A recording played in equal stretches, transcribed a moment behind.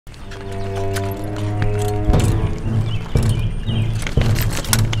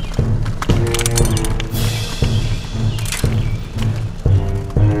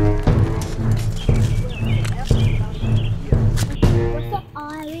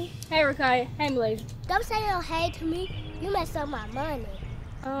Hey, Rakai. Hey, Malaysia. Don't say no hey to me. You messed up my money.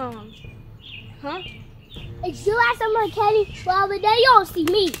 Huh? If you ask some more candy, well, over there you don't see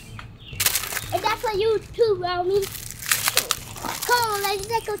me. And that's what you too, Romy. Come on,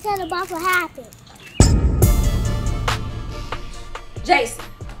 let's go tell the boss what happened. Jason,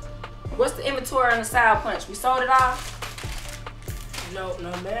 what's the inventory on the sour punch? We sold it all? No,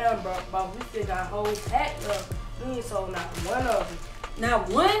 ma'am, bro. But we still got a whole pack left. We ain't sold not one of them. Not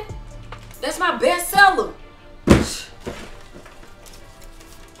one? That's my best seller.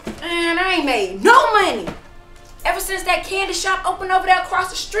 Man, I ain't made no money. Ever since that candy shop opened over there across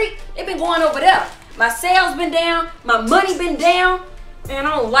the street, they been going over there. My sales been down, my money been down, and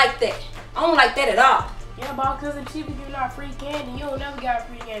I don't like that. I don't like that at all. Yeah, but because if she be giving out free candy, you don't never got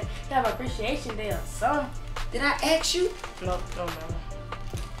free candy. You have appreciation day or something. Did I ask you? No.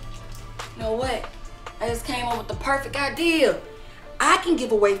 You know what? I just came up with the perfect idea. I can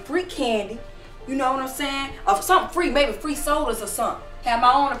give away free candy, you know what I'm saying? Or something free, maybe free sodas or something. Have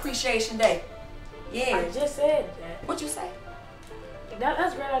my own appreciation day. Yeah. I just said that. What you say?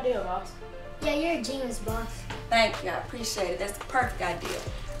 That's a great idea, boss. Yeah, you're a genius, boss. Thank you, I appreciate it. That's the perfect idea.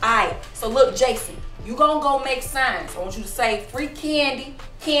 Alright, so look, Jason, you gonna go make signs. I want you to say free candy,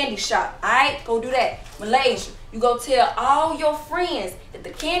 candy shop. Alright, go do that. Malaysia, you go tell all your friends that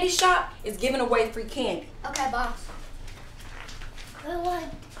the candy shop is giving away free candy. Okay, boss.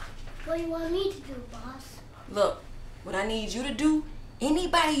 What do you want me to do, boss? Look, what I need you to do,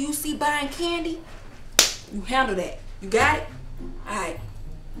 anybody you see buying candy, you handle that. You got it? Alright.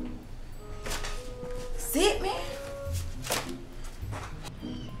 Sit, man.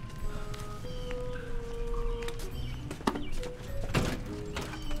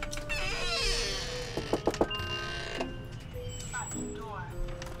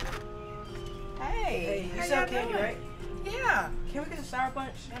 Hey, You sell candy, right? Yeah. Can we get a sour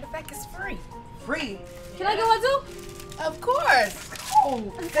punch? Matter of fact, it's free. Free? Can I get one too? Of course. Oh,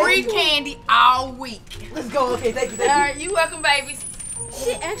 Free candy all week. Let's go. Okay, thank you. All right, you welcome, babies.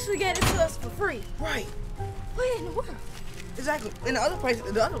 She actually gave it to us for free. Right. What in the world? Exactly. In the other place,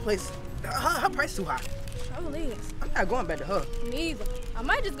 her price too high. Trouble is, I'm not going back to her. me either. I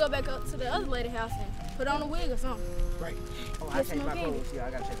might just go back up to the other lady house and put on a wig or something. Right. Oh, I Get changed some my candy. clothes. Yeah,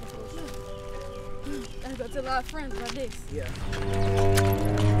 I gotta change my clothes. Let's go tell our friends about this. Yeah.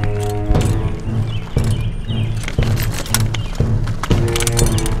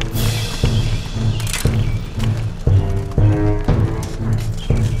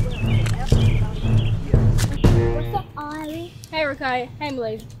 What's up, Ollie? Hey, Rakai. Hey,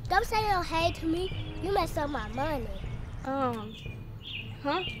 Malaysia. Don't say no hey to me. You messed up my money.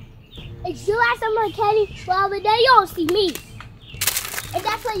 Huh? If you ask some more candy, well, over there you don't see me. And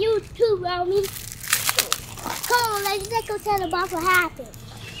that's what you too, Romy. Come on, let's go tell the boss what happened.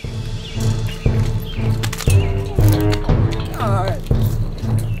 All right.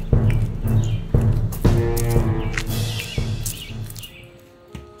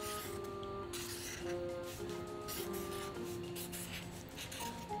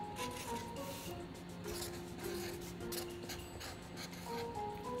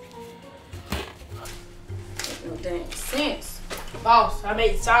 No dang sense. Boss, I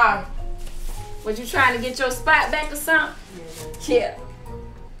made time. Was you trying to get your spot back or something? Yeah.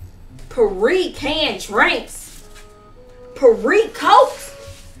 Paris canned drinks. Paris Cokes.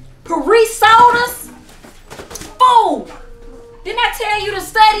 Paris sodas. Fool. Didn't I tell you to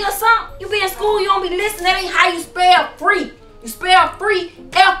study or something? You be in school, you don't be listening. That ain't how you spell free. You spell free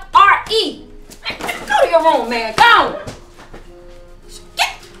F-R-E. Go to your room, man. Go on.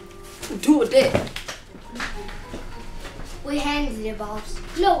 Do with that. We handed it, boss.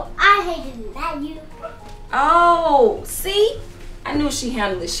 No, I hated it, not you. Oh, see? I knew she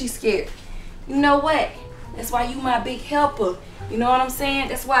handled it. She's scared. You know what? That's why you my big helper. You know what I'm saying?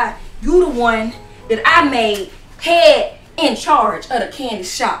 That's why you the one that I made head in charge of the candy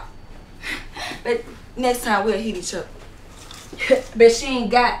shop. But next time we'll hit each other. Bet she ain't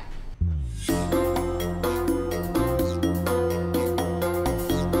got.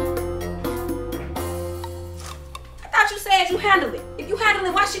 I thought you said you handle it. If you handle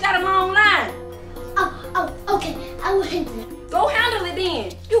it, why she got a long line? Oh, okay. I will handle it. Go handle it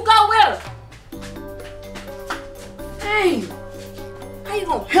then. You go with her. Dang. How you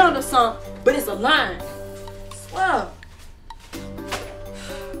gonna handle something, but it's a line? Swear.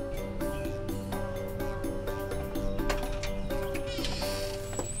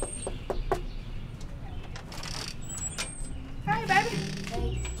 Hey, baby.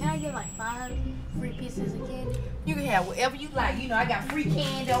 Hey, can I get like 5 free pieces of candy? You can have whatever you like. You know, I got free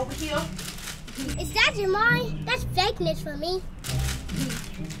candy over here. Is that your mine? That's fakeness for me.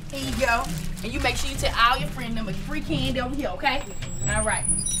 Here you go. And you make sure you tell all your friends them free candy over here, okay? All right.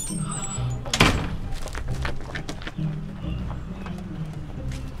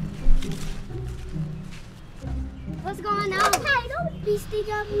 What's going on? Hey, don't be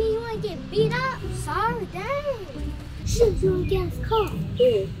sticking up me. You want to get beat up? Sorry, dang. Shoot, you want to get us caught?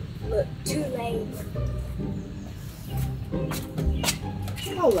 Yeah, look, too late.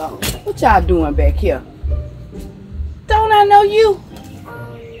 Hold on. What y'all doing back here? Don't I know you? No.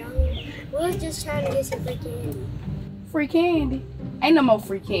 We're just trying to get some free candy. Free candy? Ain't no more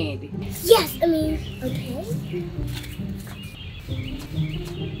free candy. Yes, I mean, okay.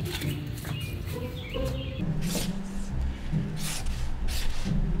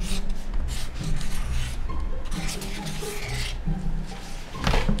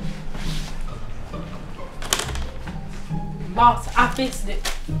 Boss, I fixed it.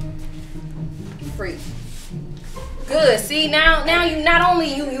 Free. Good. See, now you not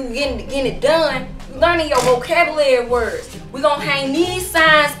only you getting it done, you learning your vocabulary words. We gonna hang these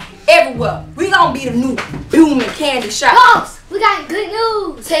signs everywhere. We gonna be the new booming candy shop. Boss, we got good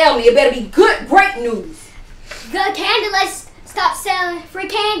news. Tell me, it better be good, great news. Good candy, let's stop selling free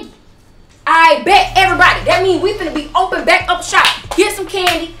candy. I bet everybody. That means we finna be open back up shop. Get some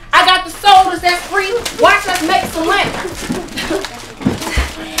candy. I got the sodas that's free. Watch us make some money.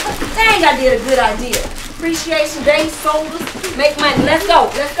 Dang, I did a good idea. Appreciation Day, sodas, make money. Let's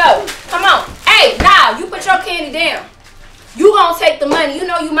go. Let's go. Come on. Hey, now you put your candy down. You gonna take the money. You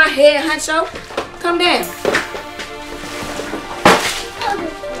know you my head honcho. Come down.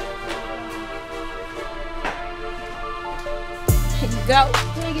 Here you go.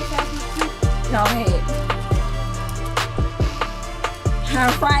 Go ahead.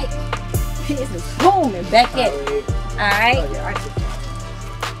 All right. This is booming back at it. All right.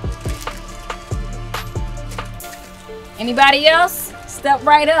 Anybody else? Step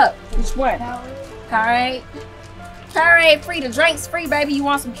right up. Which one? All right. All right, free. The drink's free, baby. You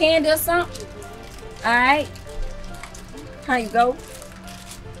want some candy or something? All right. How you go?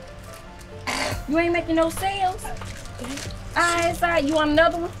 You ain't making no sales? All right, it's all right. You want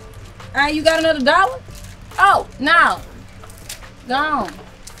another one? All right, you got another $1? Oh, no. Gone.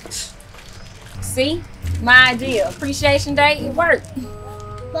 See? My idea. Appreciation Day, it worked.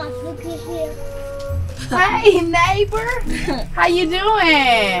 Boss, look at here. Hey, neighbor. How you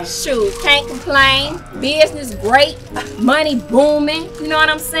doing? Shoot, can't complain. Business great. Money booming. You know what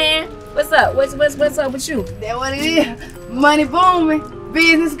I'm saying? What's up? What's up with you? That what it is? Money booming.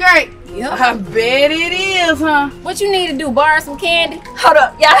 Business great. Yep. I bet it is, huh? What you need to do? Borrow some candy? Hold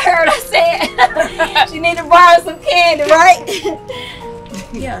up. Y'all heard I said she need to borrow some candy, right?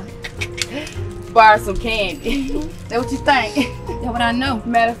 Yeah. Borrow some candy. That what you think? That's what I know.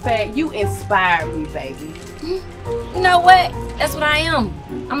 Matter of fact, you inspired me, baby. You know what? That's what I am.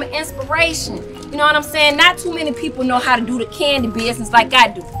 I'm an inspiration. You know what I'm saying? Not too many people know how to do the candy business like I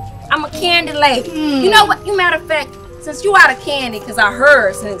do. I'm a candy lady. You know what? You matter of fact, since you out of candy, because I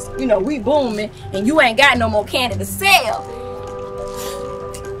heard since, you know, we booming and you ain't got no more candy to sell,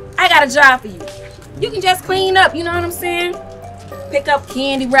 I got a job for you. You can just clean up, you know what I'm saying? Pick up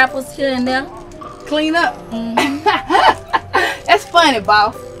candy wrappers here and there. Clean up. That's funny,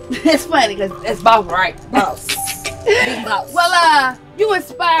 boss. It's funny because that's boss, right? Boss. Big boss. Well, you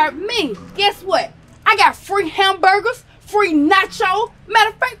inspired me. Guess what? I got free hamburgers, free nacho, matter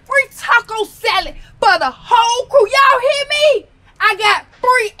of fact, free taco salad for the whole crew. Y'all hear me? I got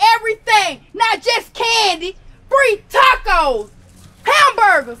free everything, not just candy. Free tacos,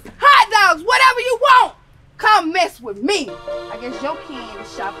 hamburgers, hot dogs, whatever you want. Come mess with me. I guess your candy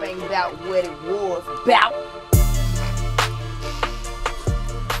shop ain't about what it was about.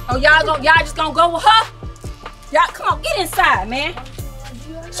 Oh, y'all just gonna go with her? Y'all, come on, get inside, man.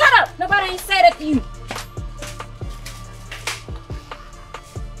 Shut up. Nobody ain't said that to you.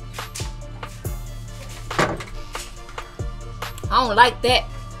 I don't like that.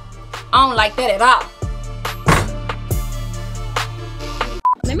 I don't like that at all.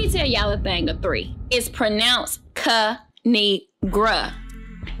 Let me tell y'all a thing or three. It's pronounced Kinigra.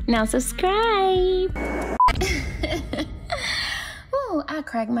 Now subscribe. Ooh, I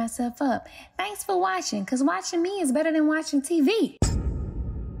cracked myself up. Thanks for watching, because watching me is better than watching TV.